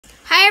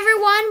Hi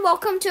everyone,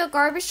 welcome to a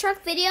garbage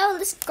truck video.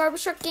 This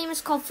garbage truck game is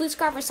called Food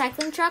Scrap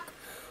Recycling Truck,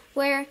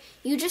 where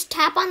you just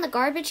tap on the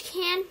garbage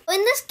can.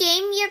 In this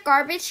game, your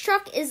garbage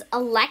truck is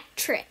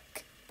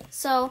electric.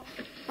 So,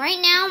 right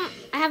now,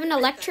 I have an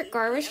electric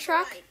garbage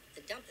truck.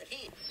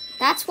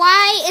 That's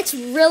why it's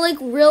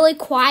really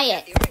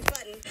quiet.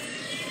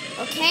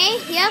 Okay,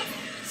 yep.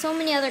 So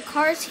many other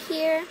cars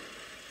here.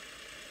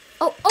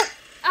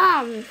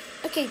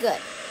 Okay,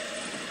 good.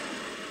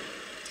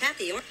 Tap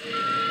the orange.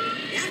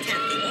 Now tap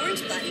the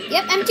orange button.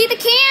 Yep, empty the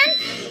can.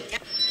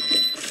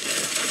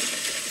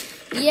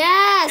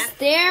 Yes,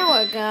 there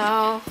we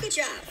go. Good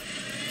job.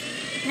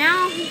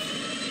 Now,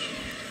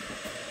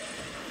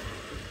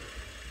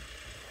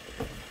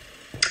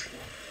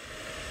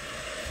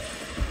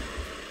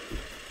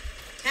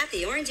 Tap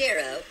the orange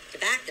arrow to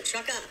back the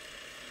truck up.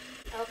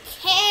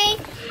 okay,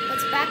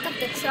 let's back up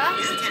the truck.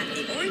 Now tap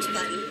the orange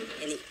button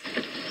in the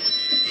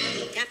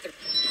tap the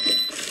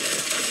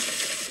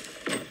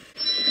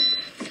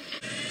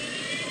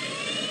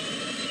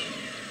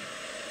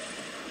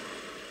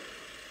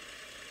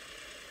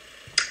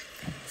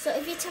So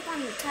if you tap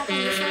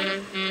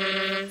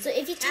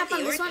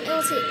on this one,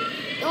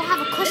 it'll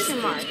have a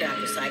question mark. This food scrap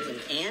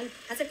recycling can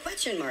has a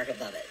question mark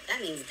above it. That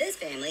means this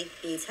family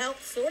needs help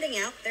sorting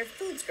out their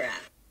food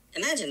scrap.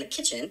 Imagine the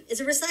kitchen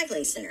is a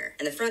recycling center,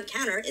 and the front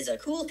counter is a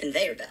cool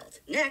conveyor belt.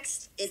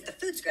 Next is the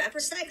food scrap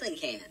recycling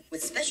can,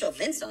 with special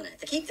vents on it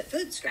to keep the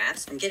food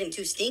scraps from getting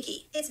too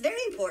stinky. It's very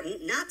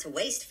important not to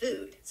waste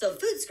food, so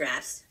food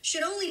scraps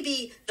should only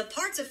be the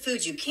parts of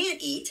food you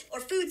can't eat or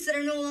foods that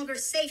are no longer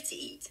safe to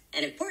eat.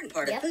 An important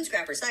part of food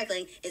scrap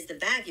recycling is the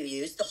bag you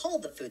use to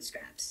hold the food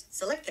scraps.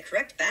 Select the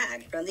correct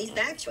bag from these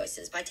bag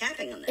choices by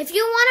tapping on them. If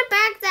you want a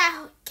bag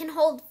that can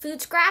hold food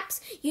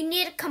scraps, you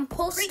need a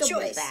compostable Great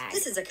choice. bag.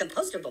 This is a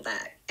compostable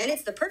bag, and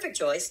it's the perfect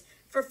choice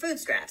for food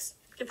scraps.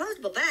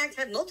 Compostable bags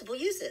have multiple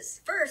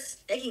uses.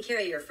 First, they can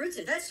carry your fruits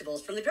and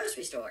vegetables from the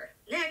grocery store.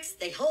 Next,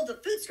 they hold the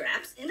food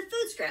scraps in the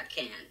food scrap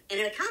can. And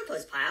in a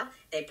compost pile,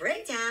 they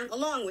break down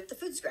along with the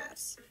food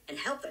scraps and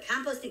help the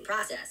composting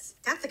process.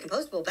 Tap the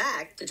compostable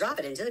bag to drop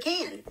it into the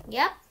can.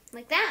 Yep,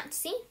 like that,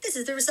 see? This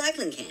is the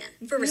recycling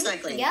can for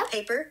recycling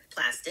paper,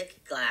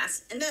 plastic,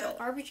 glass, and metal.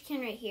 Garbage can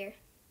right here.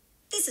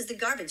 This is the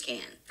garbage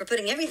can for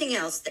putting everything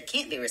else that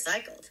can't be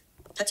recycled.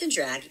 Touch and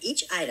drag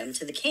each item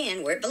to the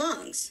can where it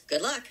belongs.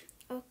 Good luck.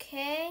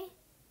 Okay.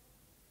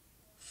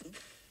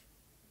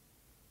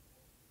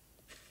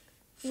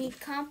 Need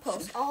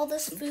compost. All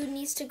this food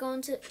needs to go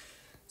into...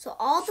 So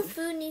all the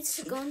food needs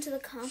to go into the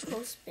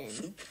compost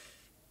bin.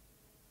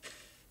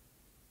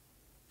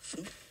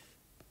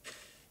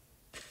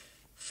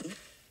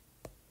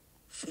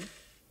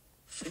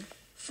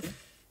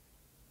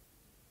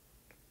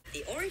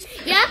 The orange...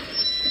 Yep.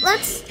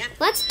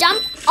 Let's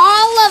dump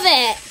all of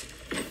it.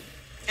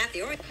 Tap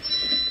the orange...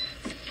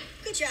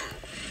 Good job.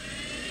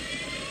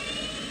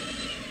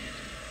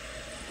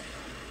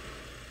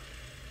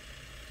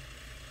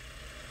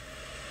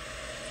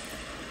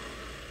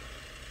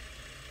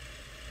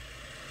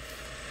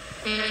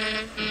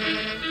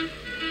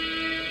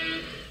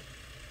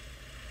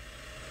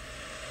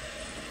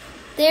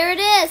 There it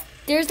is.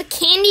 There's a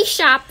candy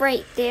shop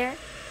right there.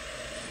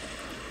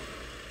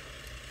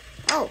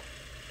 Oh.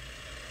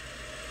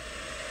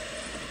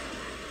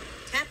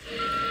 Tap.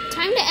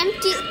 Time to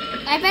empty.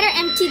 I better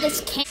empty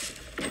this can.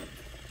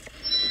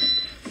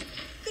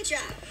 Good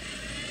job.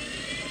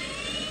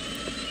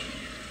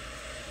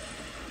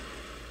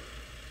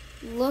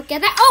 Look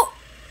at that. Oh!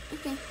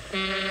 Okay.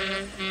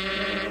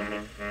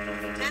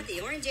 Tap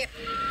the orange arrow.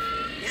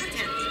 Now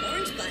tap the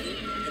orange button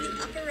in the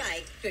upper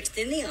right to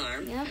extend the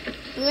arm. Yep.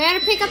 We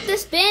gotta pick up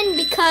this bin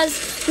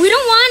because we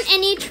don't want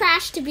any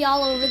trash to be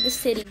all over the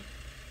city.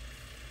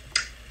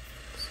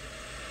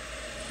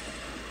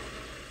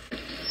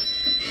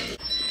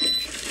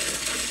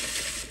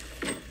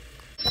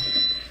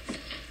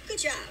 Good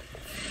job.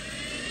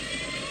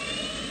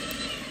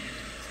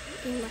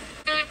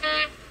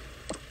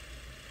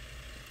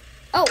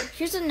 Oh,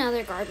 here's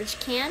another garbage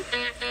can.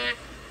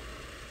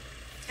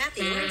 Tap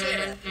the orange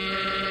arrow.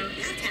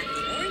 Now tap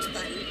the orange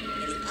button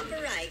in the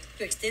upper right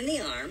to extend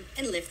the arm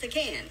and lift the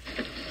can.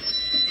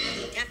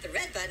 Tap the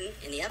red button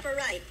in the upper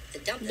right to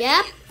dump the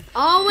Yep. can.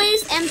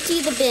 Always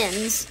empty the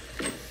bins.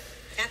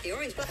 Tap the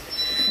orange button.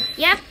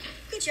 Yep.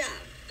 Good job.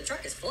 The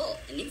truck is full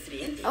and needs to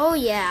be emptied. Oh,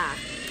 yeah.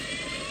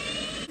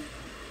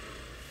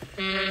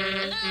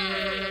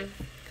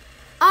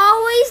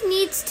 Always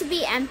needs to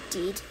be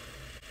emptied.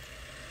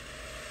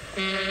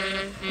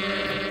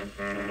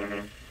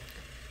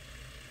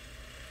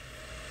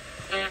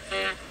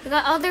 We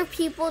got other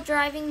people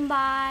driving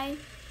by.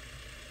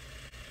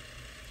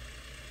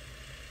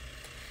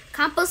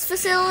 Compost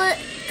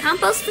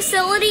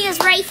facility is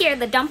right here.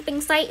 The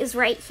dumping site is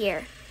right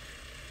here.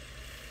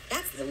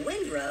 That's the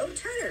windrow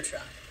turner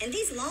truck. And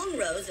these long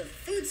rows of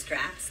food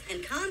scraps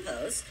and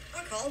compost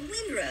are called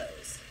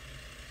windrows.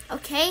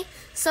 Okay,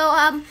 so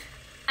I'm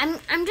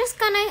just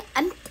gonna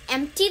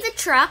empty the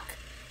truck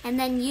and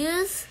then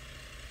use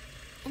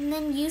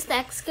the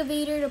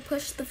excavator to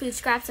push the food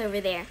scraps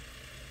over there.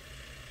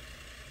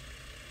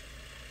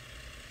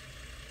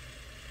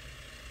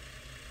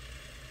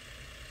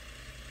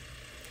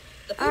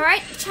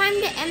 Alright, time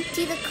to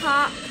empty the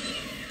car.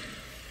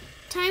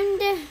 Time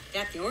to...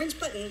 Tap the orange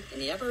button in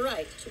the upper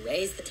right to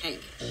raise the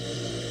tank.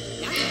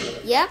 Now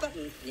tap the Yep.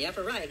 button in the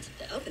upper right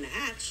to open the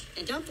hatch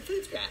and dump the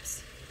food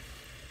scraps.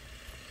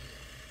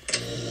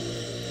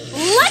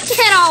 Look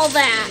at all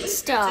that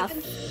stuff.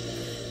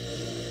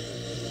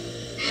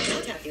 Now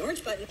tap the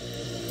orange button.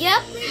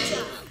 Yep. Great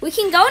job. We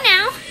can go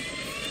now.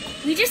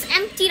 We just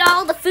emptied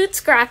all the food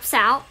scraps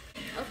out.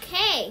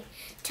 Okay,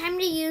 time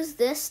to use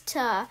this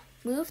to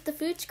move the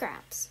food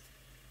scraps.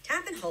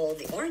 Tap and hold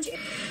the orange.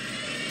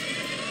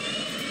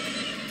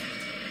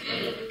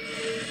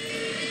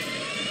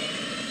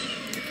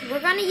 We're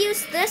gonna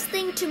use this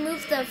thing to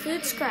move the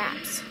food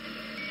scraps.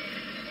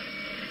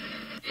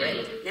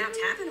 Great. Now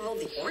tap and hold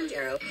the orange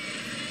arrow.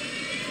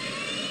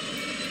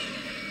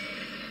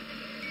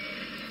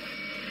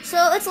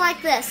 So it's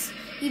like this.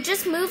 You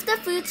just move the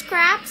food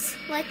scraps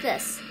like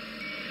this.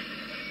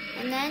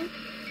 And then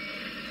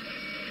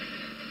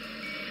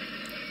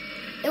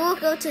it will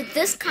go to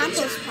this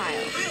compost pile.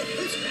 The pile of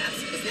food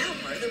scraps is now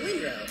part of the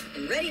windrow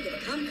and ready to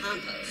become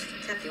compost.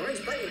 Tap the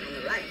orange button on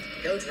the right.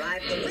 Go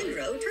drive the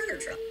windrow turner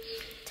truck.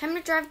 Time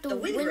to drive the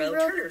windrow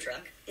turner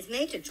truck is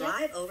made to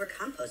drive over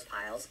compost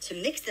piles to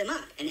mix them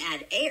up and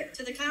add air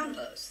to the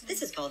compost.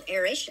 This is called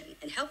aeration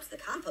and helps the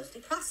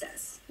composting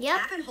process. Yep.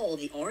 Tap and hold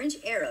the orange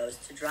arrows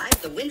to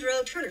drive the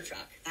windrow turner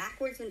truck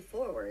backwards and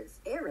forwards,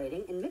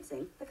 aerating and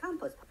mixing the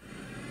compost.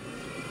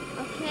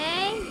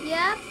 Okay,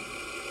 yep.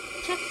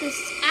 Check this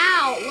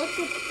out. Look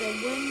at the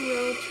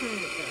windrow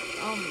turner truck.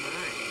 Oh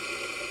my.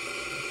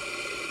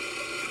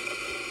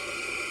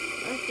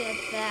 Look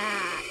at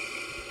that.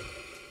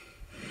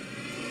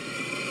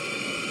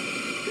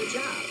 Good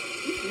job.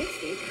 You've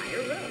mixed the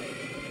entire row.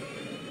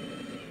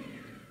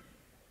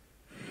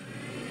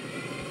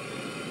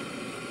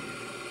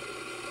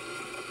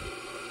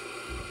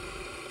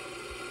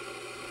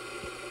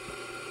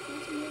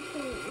 Let's move the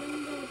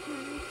windrow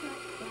turner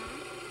truck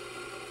back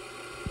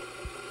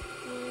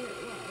where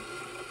it was.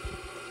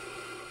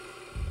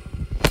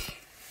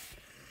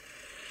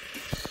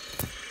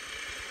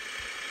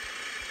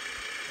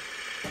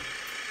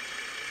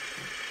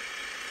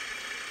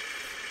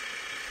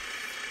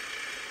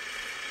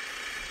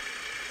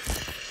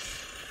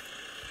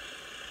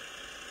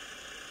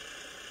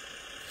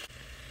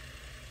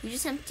 You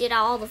just emptied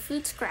out all the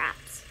food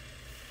scraps.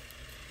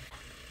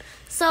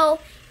 So,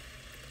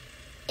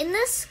 in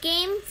this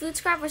game, Food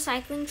Scrap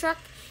Recycling Truck,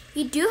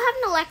 you do have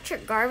an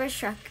electric garbage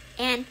truck.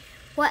 And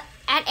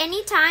at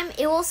any time,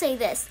 it will say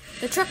this.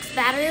 The truck's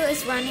battery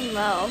is running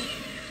low.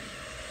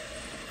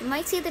 You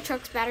might see the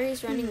truck's battery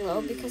is running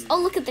low because, oh,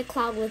 look at the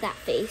cloud with that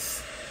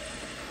face.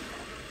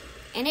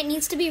 And it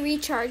needs to be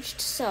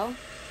recharged,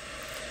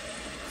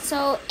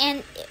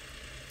 and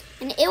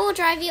it will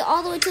drive you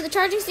all the way to the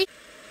charging station.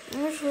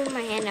 I'm just moving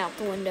my hand out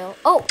the window.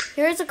 Oh,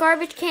 here's a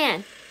garbage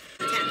can.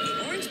 Tap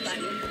the orange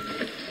button.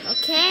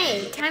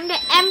 Okay, time to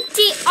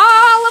empty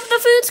all of the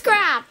food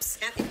scraps.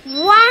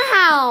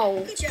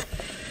 Wow, Good job.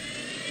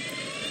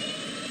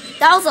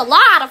 that was a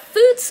lot of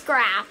food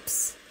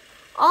scraps.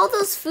 All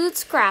those food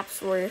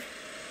scraps are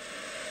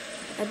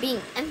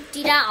being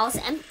emptied out. I was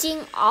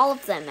emptying all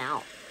of them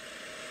out.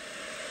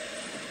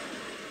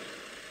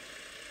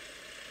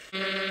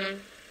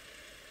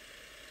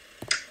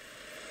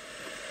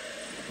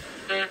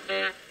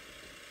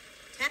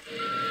 Tap.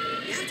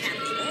 Now tap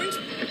the orange.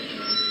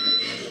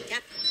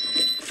 Tap.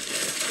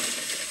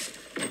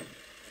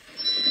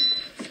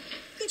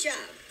 Good job.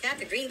 Tap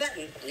the green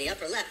button on the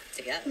upper left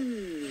to go.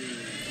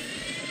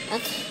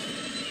 Okay,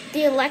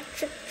 the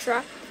electric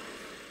truck.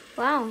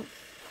 Wow,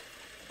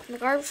 the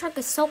garbage truck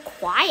is so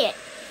quiet.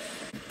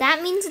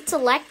 That means it's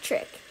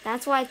electric.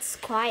 That's why it's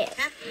quiet.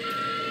 Tap.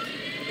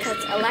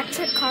 Because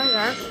electric cars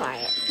are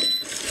quiet.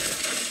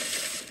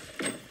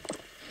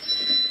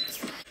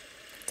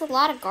 It's a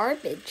lot of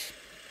garbage.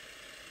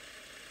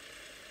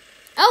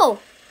 Oh!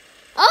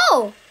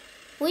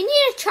 We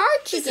need a charge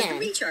This is the again.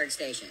 recharge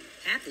station.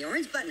 Tap the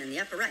orange button in the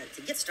upper right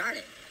to get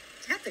started.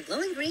 Tap the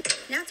glowing green.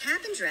 Now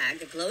tap and drag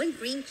the glowing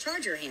green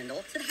charger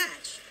handle to the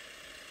hatch.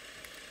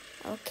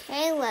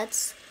 Okay,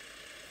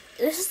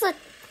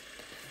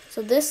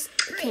 so this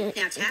Great.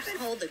 Now tap and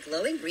hold the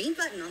glowing green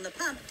button on the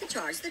pump to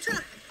charge the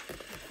truck.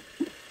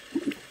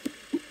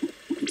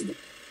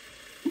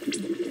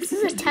 This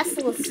is a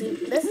Tesla.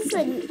 This is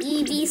an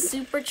EV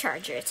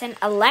supercharger. It's an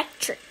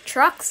electric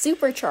truck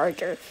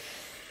supercharger.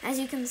 As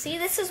you can see,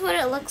 this is what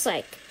it looks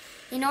like.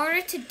 In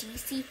order to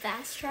DC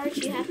fast charge,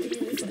 you have to do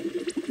this.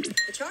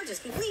 The charge is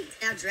complete.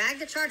 Now drag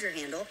the charger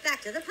handle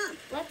back to the pump.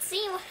 Let's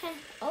see what.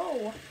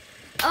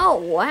 Oh,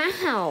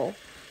 wow.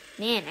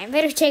 Man, I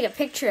better take a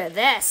picture of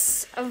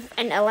this, of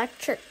an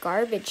electric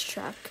garbage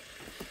truck.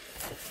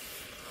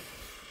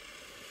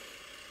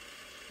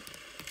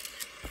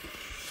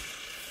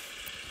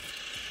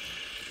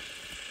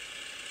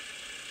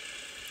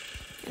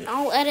 And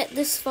I'll edit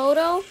this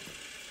photo.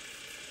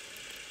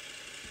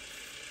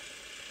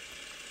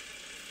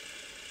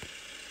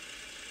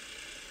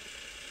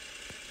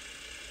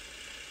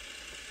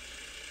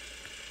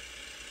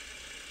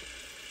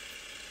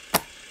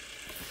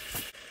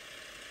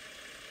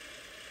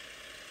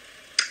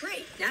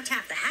 Now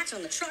tap the hatch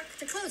on the truck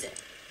to close it.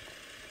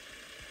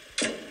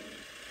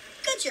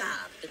 Good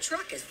job. The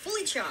truck is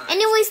fully charged.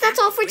 Anyways, that's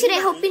all for today.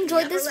 Hope you Button,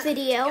 enjoyed never this left.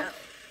 video. Go.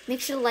 Make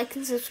sure to like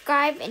and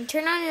subscribe and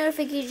turn on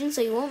notifications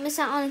so you won't miss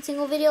out on a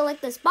single video like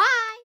this. Bye!